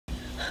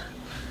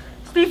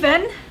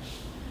Stephen?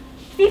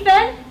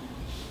 Stephen?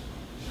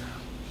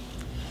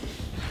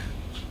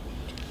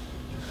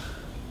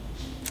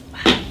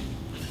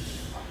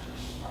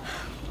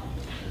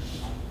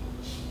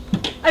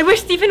 I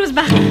wish Stephen was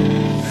back.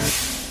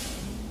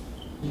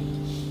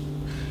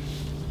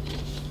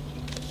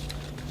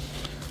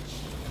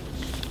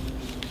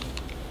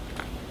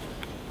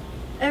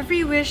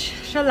 Every wish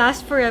shall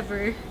last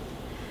forever,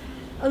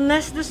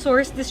 unless the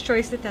source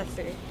destroys the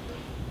tether.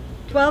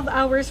 12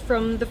 hours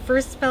from the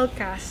first spell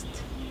cast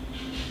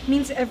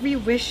means every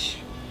wish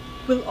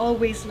will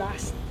always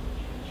last.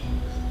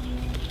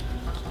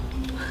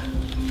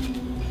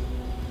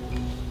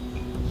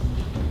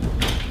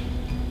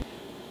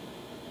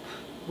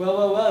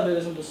 Well, there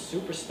isn't a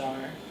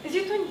superstar. Is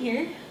your twin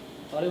here?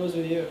 Thought it was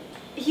with you.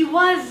 He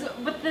was,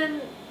 but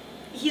then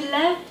he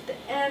left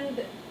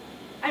and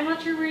I'm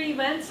not sure where he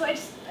went, so I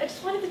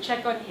just wanted to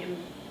check on him.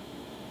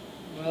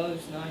 Well,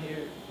 he's not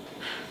here.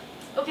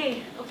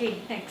 Okay,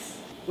 thanks.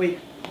 Wait,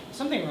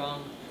 something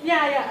wrong.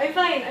 Yeah, I'm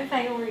fine,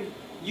 don't worry.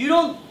 You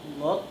don't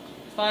look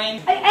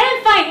fine. I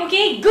am fine,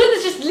 okay? Good,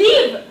 let's just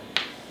leave!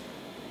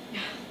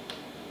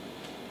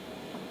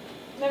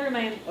 Never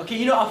mind. Okay,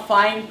 you know, a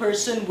fine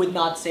person would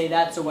not say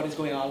that, so what is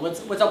going on?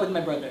 What's up with my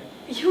brother?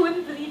 You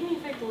wouldn't believe me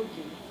if I told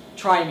you.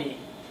 Try me.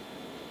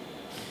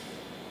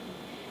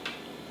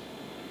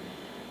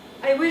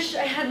 I wish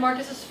I had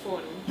Marcus's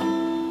phone.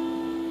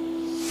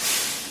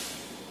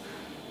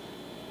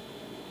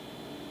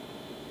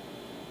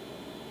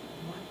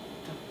 What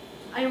the...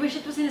 I wish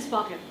it was in his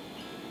pocket.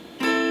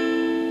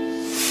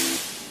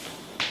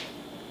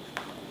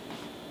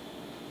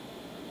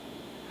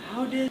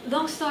 How did...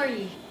 Long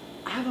story.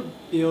 I have a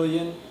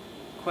billion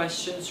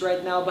questions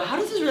right now, but how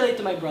does this relate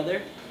to my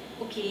brother?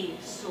 Okay,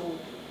 so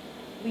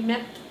we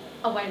met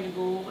a while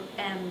ago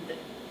and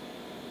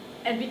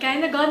we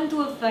kind of got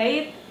into a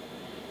fight,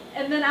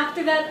 and then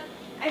after that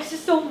I was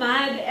just so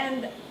mad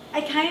and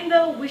I kind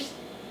of wished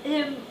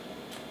him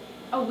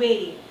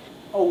away.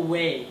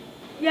 Away?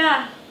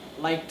 Yeah.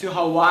 Like to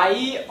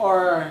Hawaii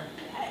or...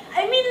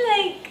 I mean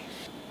like...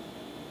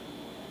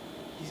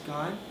 He's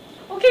gone?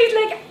 Okay,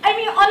 like, I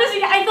mean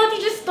honestly I thought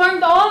he just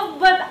stormed off,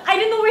 but I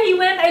didn't know where he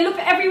went. I looked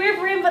everywhere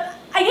for him, but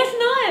I guess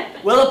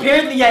not. Well,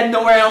 apparently you had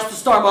nowhere else to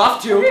storm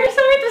off to. I'm very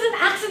sorry, it was an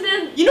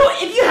accident. You know,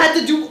 if you had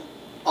to do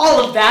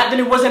all of that, then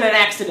it wasn't an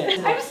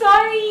accident. I'm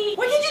sorry.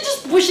 Why can't you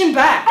just push him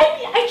back?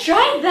 I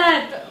tried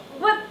that,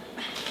 but...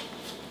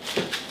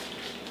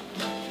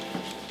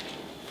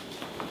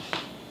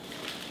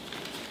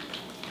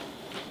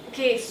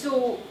 Okay,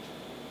 so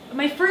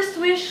my first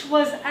wish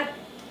was at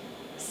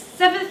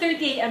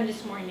 7:30 a.m.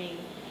 this morning.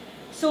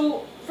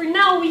 So for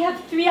now we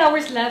have 3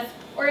 hours left,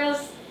 or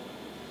else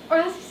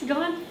he's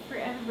gone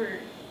forever.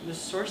 The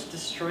source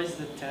destroys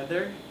the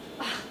tether?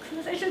 Ah,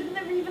 goodness, I should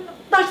never even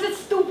touched that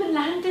stupid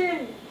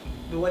lantern.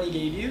 The one he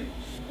gave you?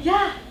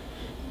 Yeah.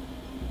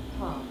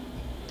 Huh.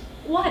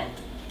 What?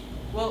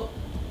 Well,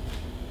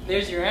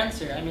 there's your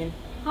answer. I mean...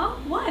 Huh?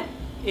 What?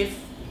 If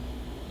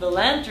the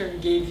lantern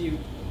gave you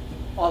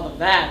all of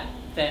that,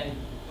 then...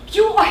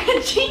 You are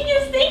a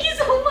genius! Thank you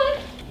so much!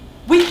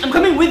 Wait, I'm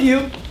coming with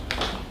you!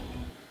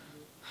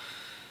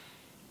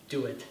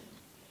 Do it.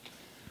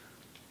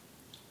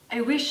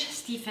 I wish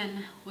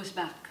Stephen was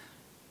back.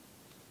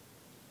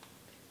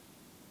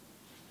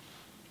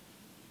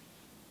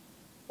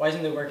 Why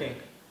isn't it working?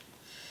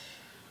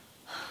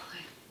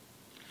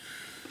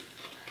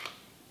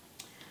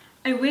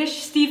 I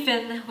wish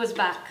Stephen was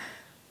back.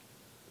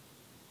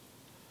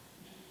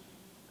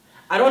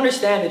 I don't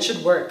understand. It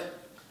should work.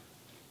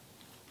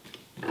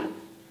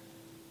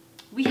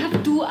 We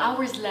have 2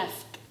 hours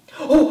left.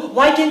 Oh,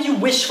 why can't you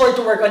wish for it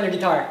to work on your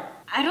guitar?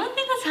 I don't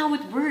think that's how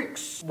it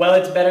works. Well,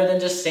 it's better than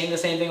just saying the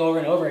same thing over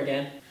and over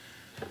again.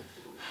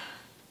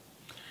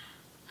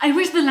 I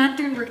wish the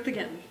lantern worked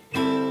again.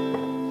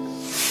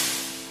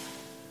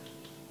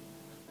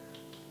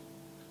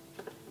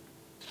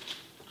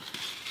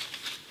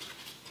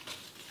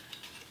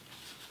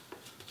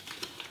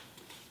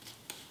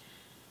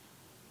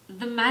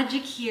 The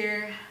magic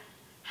here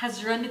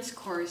has run its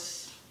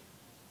course.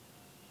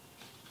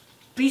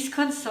 Please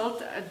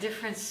consult a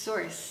different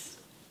source.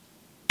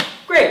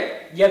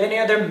 Great! Do you have any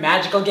other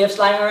magical gifts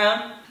lying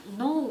around?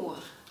 No.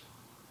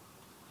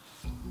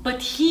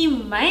 But he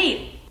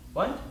might.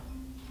 What?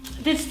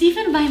 Did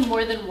Stephen buy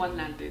more than one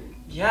lantern?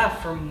 Yeah,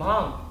 for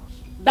Mom.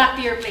 Back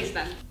to your place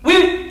then.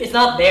 Wait! It's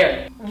not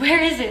there.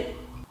 Where is it?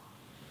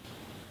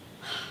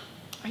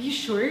 Are you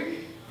sure?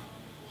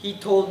 He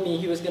told me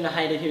he was gonna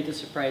hide it here to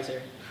surprise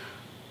her.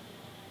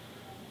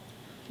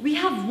 We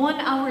have 1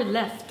 hour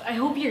left. I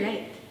hope you're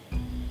right.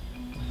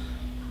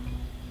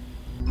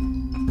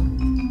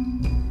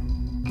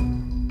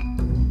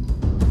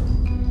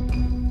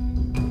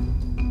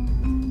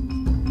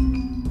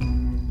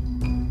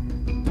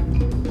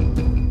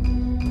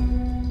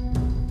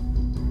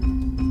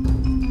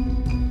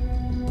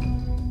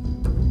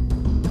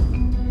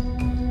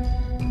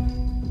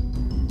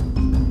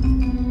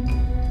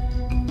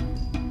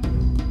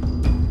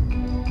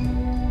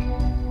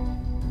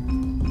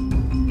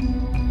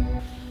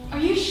 Are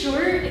you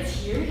sure it's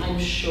here? I'm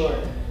sure.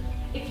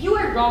 If you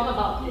are wrong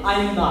about this...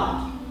 I'm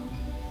not.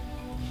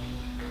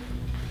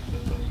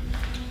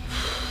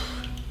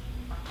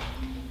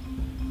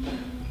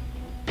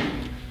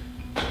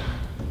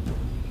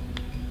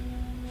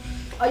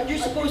 You're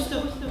supposed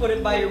to put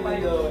it by your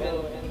window and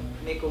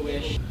make a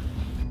wish.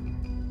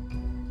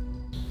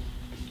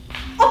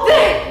 Up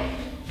there!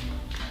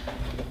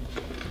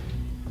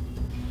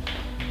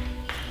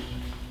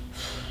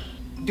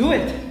 Do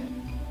it!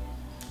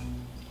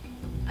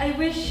 I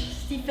wish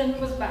Stephen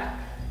was back.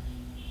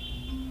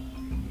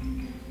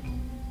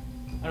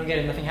 I don't get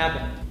it, nothing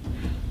happened.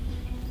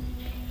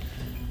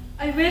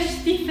 I wish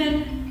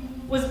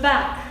Stephen was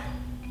back.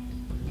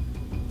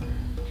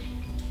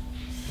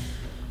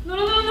 No,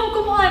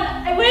 come on!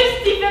 I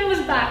wish Stephen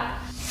was back!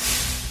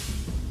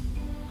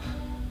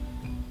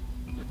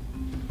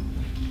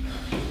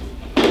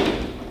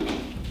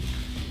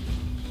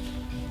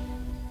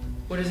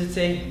 What does it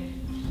say?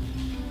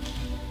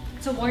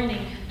 It's a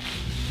warning.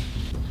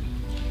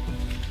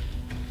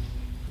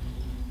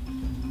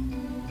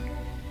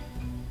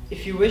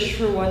 If you wish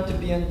for one to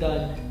be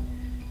undone,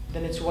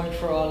 then it's one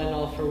for all and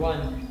all for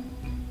one.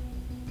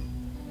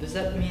 Does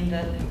that mean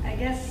that... I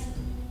guess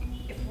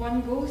if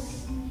one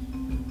goes,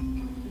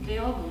 they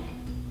all go.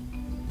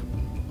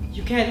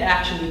 You can't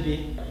actually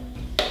be.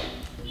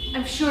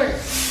 I'm sure.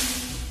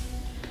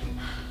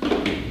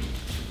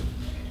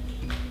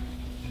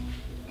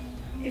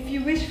 If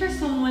you wish for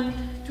someone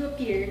to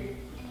appear,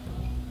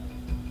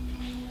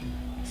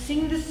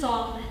 sing the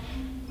song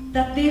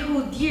that they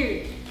hold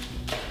dear.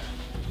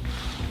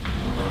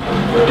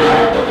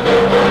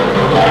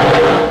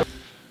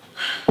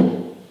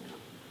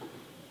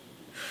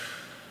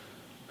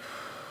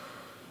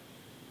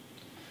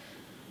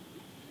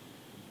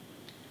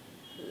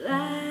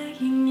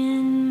 Lying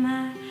in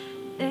my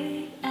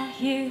bed, I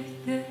hear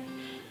the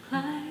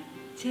clock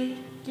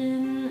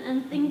ticking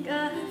and think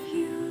of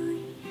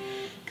you.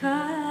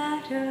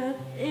 Caught up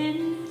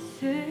in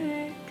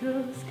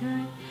circles,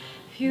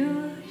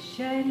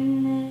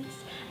 confusion is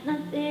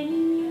nothing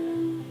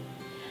new.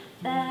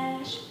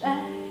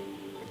 Flashback,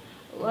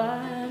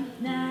 one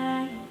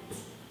night,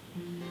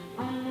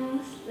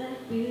 almost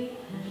left behind.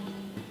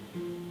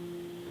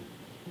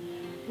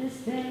 The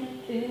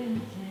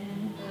second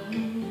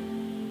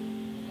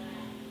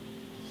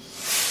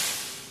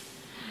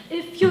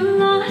if you're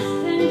lost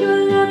and you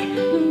look,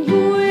 then you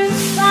will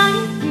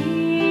find me.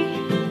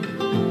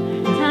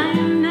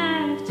 Time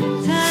after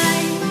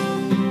time.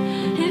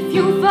 If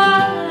you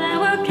fall, I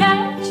will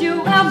catch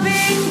you. I'll be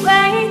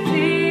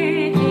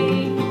waiting.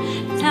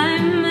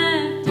 Time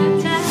after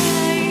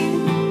time.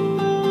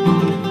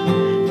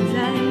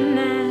 Time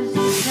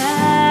after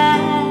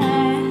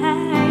time.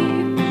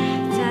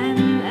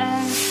 Time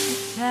after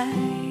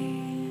time.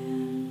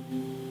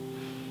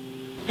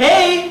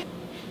 Hey!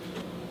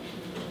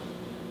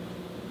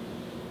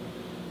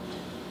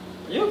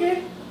 Are you okay?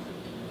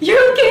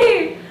 You're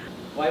okay!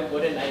 Why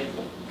wouldn't I?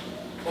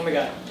 Oh my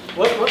god.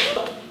 What?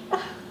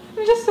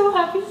 I'm just so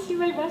happy to see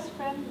my best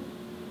friend.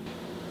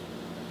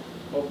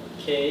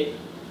 Okay.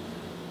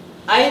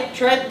 I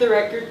tried the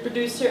record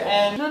producer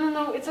and...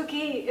 No, it's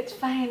okay. It's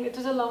fine. It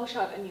was a long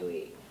shot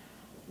anyway.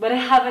 But I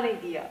have an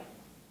idea.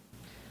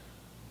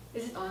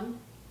 Is it on?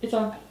 It's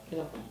on.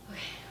 It's on.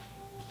 Okay.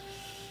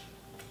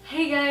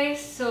 Hey guys,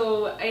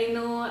 so I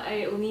know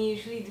I only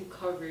usually do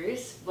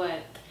covers,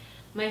 but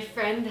my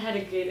friend had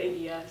a great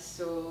idea,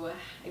 so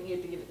I'm here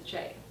to give it a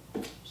try.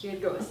 Here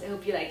it goes. I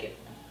hope you like it.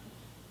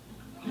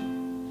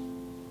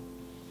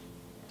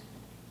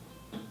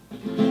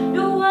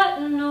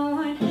 No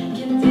one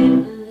can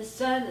dim the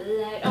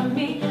sunlight